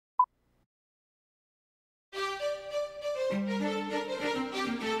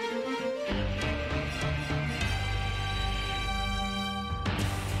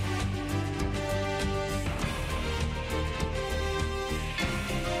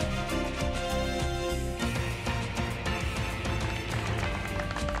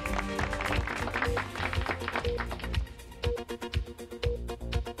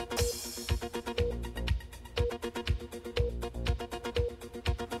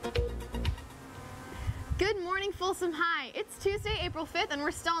morning, Folsom High. It's Tuesday, April 5th, and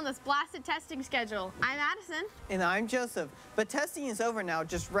we're still on this blasted testing schedule. I'm Addison. And I'm Joseph. But testing is over now.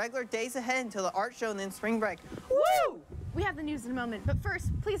 Just regular days ahead until the art show and then spring break. Woo! We have the news in a moment, but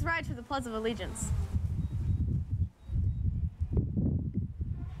first, please rise for the Pledge of Allegiance.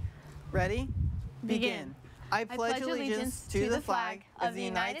 Ready? Begin. I pledge allegiance to the flag of the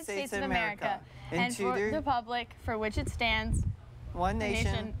United States of America and to the republic for which it stands, one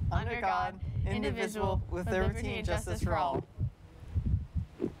nation, under God, indivisible, with liberty and justice for all.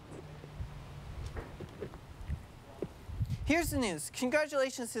 Here's the news.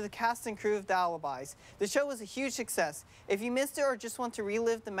 Congratulations to the cast and crew of The Alibis. The show was a huge success. If you missed it or just want to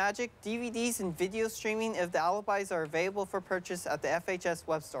relive the magic, DVDs and video streaming of The Alibis are available for purchase at the FHS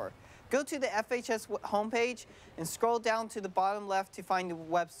web store. Go to the FHS homepage and scroll down to the bottom left to find the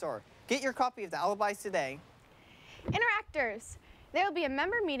web store. Get your copy of The Alibis today. Interactors. There will be a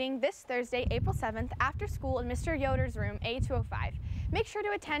member meeting this Thursday, April 7th, after school in Mr. Yoder's room, A205. Make sure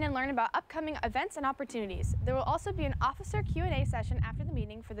to attend and learn about upcoming events and opportunities. There will also be an officer Q&A session after the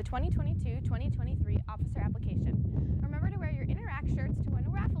meeting for the 2022-2023 officer application. Remember to wear your Interact shirts to win a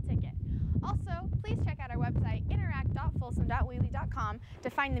raffle ticket. Also, please check out our website, interact.folsom.wheelie.com, to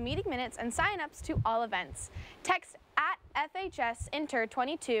find the meeting minutes and sign-ups to all events. Text at FHS Inter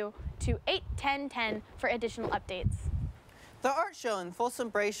 22 to 81010 for additional updates. The art show and Full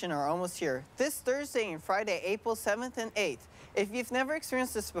Celebration are almost here. This Thursday and Friday, April 7th and 8th. If you've never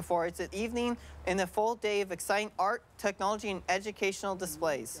experienced this before, it's an evening and a full day of exciting art, technology, and educational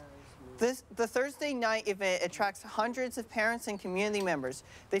displays. The Thursday night event attracts hundreds of parents and community members.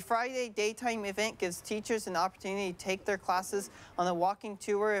 The Friday daytime event gives teachers an opportunity to take their classes on a walking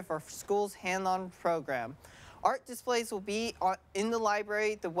tour of our school's hand-on program. Art displays will be in the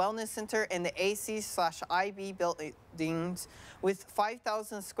library, the Wellness Center, and the AC/IB buildings with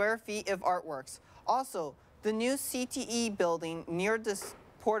 5,000 square feet of artworks. Also, the new CTE building near the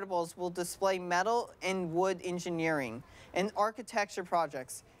portables will display metal and wood engineering and architecture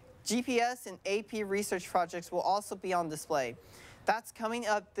projects. GPS and AP research projects will also be on display. That's coming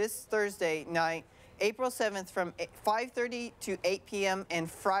up this Thursday night, April 7th from 5:30 to 8 p.m. and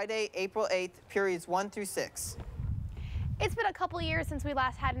Friday, April 8th, periods 1 through 6. It's been a couple years since we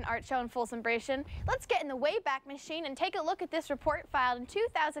last had an art show in Full Celebration. Let's get in the Wayback Machine and take a look at this report filed in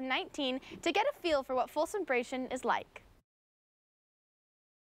 2019 to get a feel for what Full Celebration is like.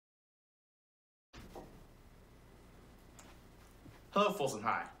 Hello, Folsom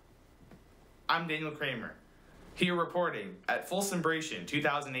High. I'm Daniel Kramer, here reporting at Full Celebration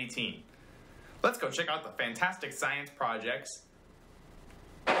 2018. Let's go check out the fantastic science projects.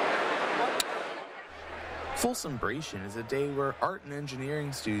 Full Celebration is a day where art and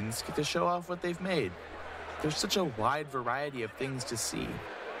engineering students get to show off what they've made. There's such a wide variety of things to see.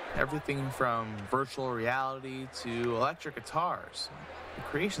 Everything from virtual reality to electric guitars. The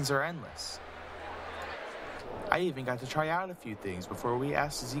creations are endless. I even got to try out a few things before we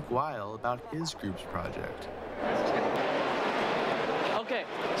asked Zeke Weil about his group's project. Okay,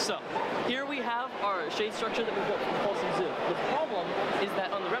 so here we have our shade structure that we built from Folsom Zoo. The problem is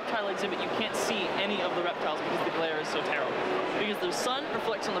that on the reptile exhibit you can't see any of the reptiles because the glare is so terrible. Because the sun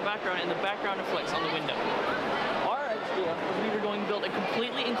reflects on the background and the background reflects on the window. Our idea was we were going to build a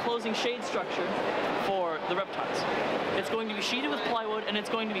completely enclosing shade structure for the reptiles. It's going to be sheeted with plywood and it's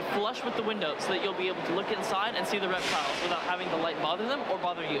going to be flush with the window so that you'll be able to look inside and see the reptiles without having the light bother them or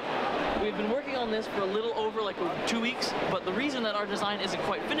bother you. We've been working on this for a little over 2 weeks, but the reason that our design isn't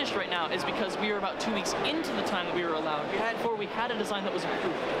quite finished right now is because we are about 2 weeks into the time that we were allowed before we had a design that was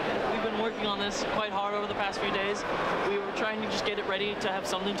approved. We've been working on this quite hard over the past few days. We were trying to just get it ready to have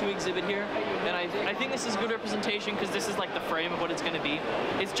something to exhibit here, and I think this is good representation because this is like the frame of what it's going to be.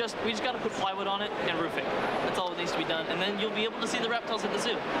 It's just, we just got to put plywood on it and roof it. That's all that needs to be done, and then you'll be able to see the reptiles at the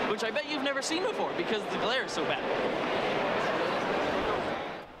zoo, which I bet you've never seen before because the glare is so bad.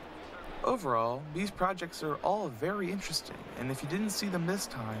 Overall, these projects are all very interesting, and if you didn't see them this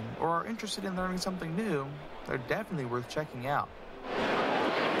time or are interested in learning something new, they're definitely worth checking out.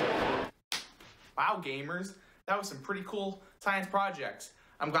 Wow, gamers, that was some pretty cool science projects.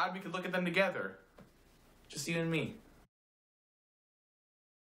 I'm glad we could look at them together. Just you and me.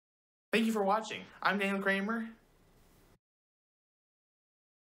 Thank you for watching. I'm Daniel Kramer.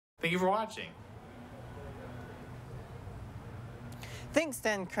 Thank you for watching. Thanks,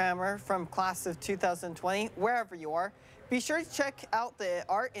 Dan Kramer from class of 2020, wherever you are. Be sure to check out the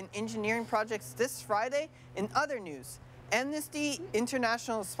art and engineering projects this Friday and other news. Amnesty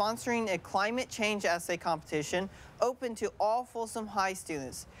International is sponsoring a climate change essay competition open to all Folsom High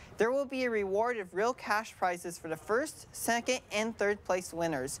students. There will be a reward of real cash prizes for the first, second, and third place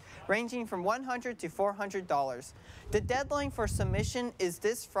winners, ranging from $100 to $400. The deadline for submission is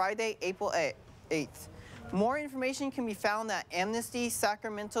this Friday, April 8th. More information can be found at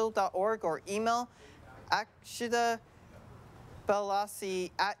amnestysacramento.org or email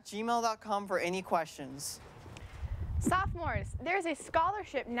akshitabalasi@gmail.com for any questions. Sophomores, there's a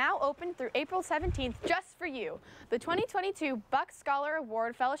scholarship now open through April 17th just for you. The 2022 Buck Scholar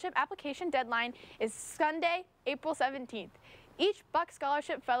Award Fellowship application deadline is Sunday, April 17th. Each Buck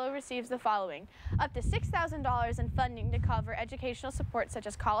Scholarship Fellow receives the following: up to $6,000 in funding to cover educational support such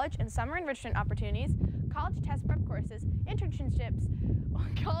as college and summer enrichment opportunities, college test prep courses, internships,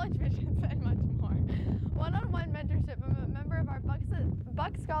 college missions, and much more. One-on-one mentorship from a member of our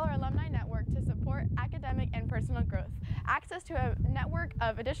Buck Scholar Alumni Network to support academic and personal growth. Access to a network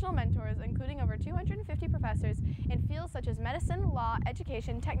of additional mentors, including over 250 professors in fields such as medicine, law,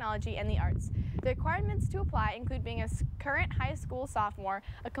 education, technology, and the arts. The requirements to apply include being a current high school sophomore,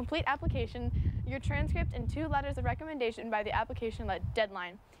 a complete application, your transcript, and 2 letters of recommendation by the application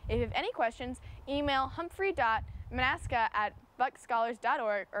deadline. If you have any questions, email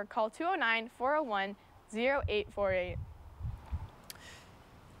humphrey.manaska@buckscholars.org or call 209-401-0848.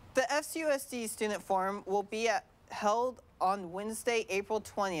 The FCUSD Student Forum will be held on Wednesday, April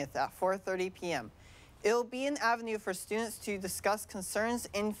 20th at 4:30 p.m. It will be an avenue for students to discuss concerns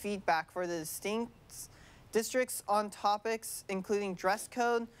and feedback for the distinct districts on topics including dress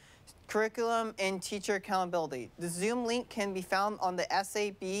code, curriculum, and teacher accountability. The Zoom link can be found on the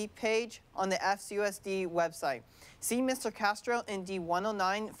SAB page on the FCUSD website. See Mr. Castro in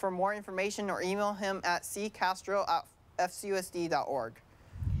D109 for more information or email him at ccastro@fcusd.org.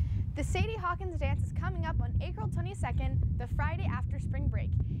 The Sadie Hawkins Dance is coming up on April 22nd, the Friday after spring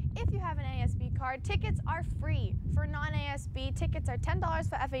break. If you have an ASB card, tickets are free. For non-ASB, tickets are $10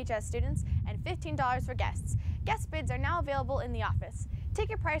 for FHS students and $15 for guests. Guest bids are now available in the office.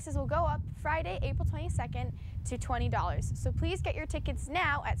 Ticket prices will go up Friday, April 22nd to $20, so please get your tickets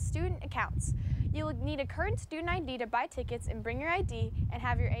now at student accounts. You will need a current student ID to buy tickets and bring your ID and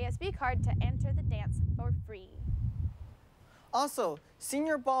have your ASB card to enter the dance for free. Also,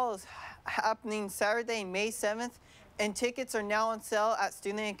 Senior Ball is happening Saturday, May 7th, and tickets are now on sale at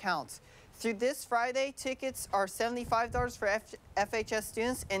student accounts. Through this Friday, tickets are $75 for FHS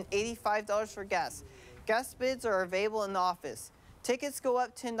students and $85 for guests. Guest bids are available in the office. Tickets go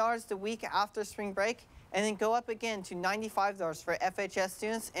up $10 the week after spring break, and then go up again to $95 for FHS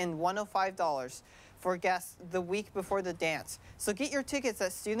students and $105 for guests the week before the dance. So get your tickets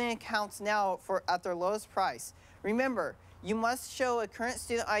at student accounts now at their lowest price. Remember, you must show a current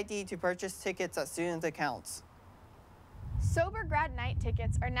student ID to purchase tickets at student accounts. Sober Grad Night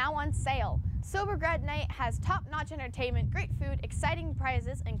tickets are now on sale. Sober Grad Night has top-notch entertainment, great food, exciting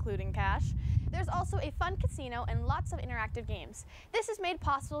prizes, including cash. There's also a fun casino and lots of interactive games. This is made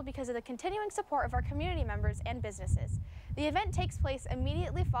possible because of the continuing support of our community members and businesses. The event takes place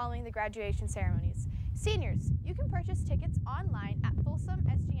immediately following the graduation ceremonies. Seniors, you can purchase tickets online at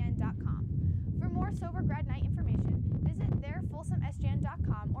folsomsgn.com. For more Sober Grad Night information, visit their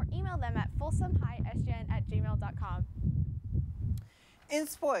folsomsgn.com or email them at folsomhighsgn@gmail.com. In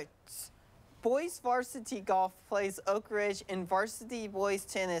sports, boys varsity golf plays Oak Ridge, and varsity boys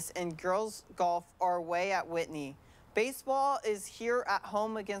tennis and girls golf are away at Whitney. Baseball is here at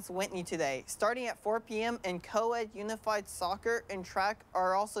home against Whitney today, starting at 4 p.m. and co-ed unified soccer and track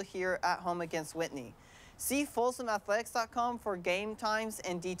are also here at home against Whitney. See folsomathletics.com for game times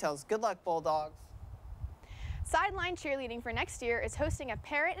and details. Good luck, Bulldogs. Sideline Cheerleading for next year is hosting a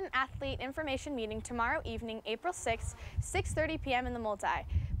parent and athlete information meeting tomorrow evening, April 6th, 6:30 p.m. in the Multi.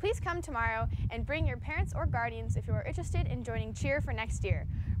 Please come tomorrow and bring your parents or guardians if you are interested in joining cheer for next year.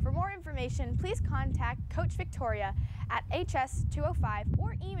 For more information, please contact Coach Victoria at HS205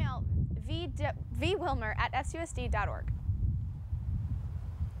 or email vwilmer@fcusd.org.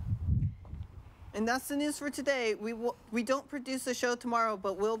 And that's the news for today. We don't produce the show tomorrow,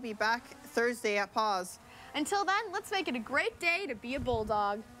 but we'll be back Thursday at Pause. Until then, let's make it a great day to be a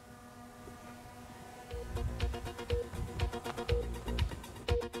Bulldog.